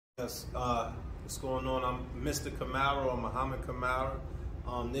Yes, what's going on? I'm Mr. Kamara, or Muhammad Kamara.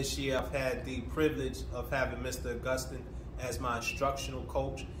 This year I've had the privilege of having Mr. Augustin as my instructional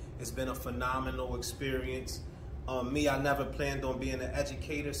coach. It's been a phenomenal experience. I never planned on being an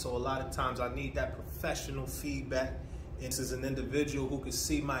educator, so a lot of times I need that professional feedback. And this is an individual who could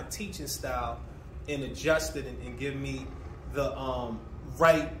see my teaching style and adjust it and give me the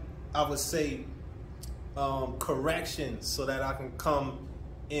right, I would say, corrections so that I can come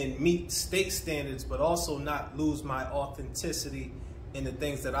and meet state standards, but also not lose my authenticity in the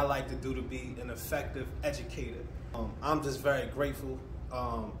things that I like to do to be an effective educator. I'm just very grateful.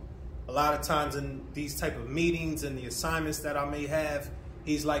 A lot of times in these type of meetings and the assignments that I may have,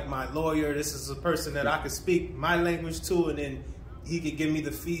 he's like my lawyer. This is a person that I could speak my language to, and then he could give me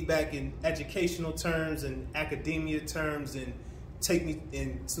the feedback in educational terms and academia terms and take me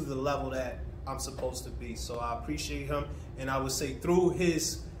into the level that I'm supposed to be. So I appreciate him, and I would say through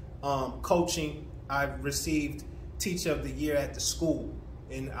his coaching, I've received Teacher of the Year at the school,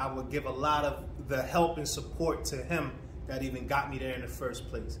 and I would give a lot of the help and support to him that even got me there in the first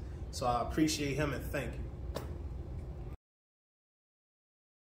place. So I appreciate him and thank you.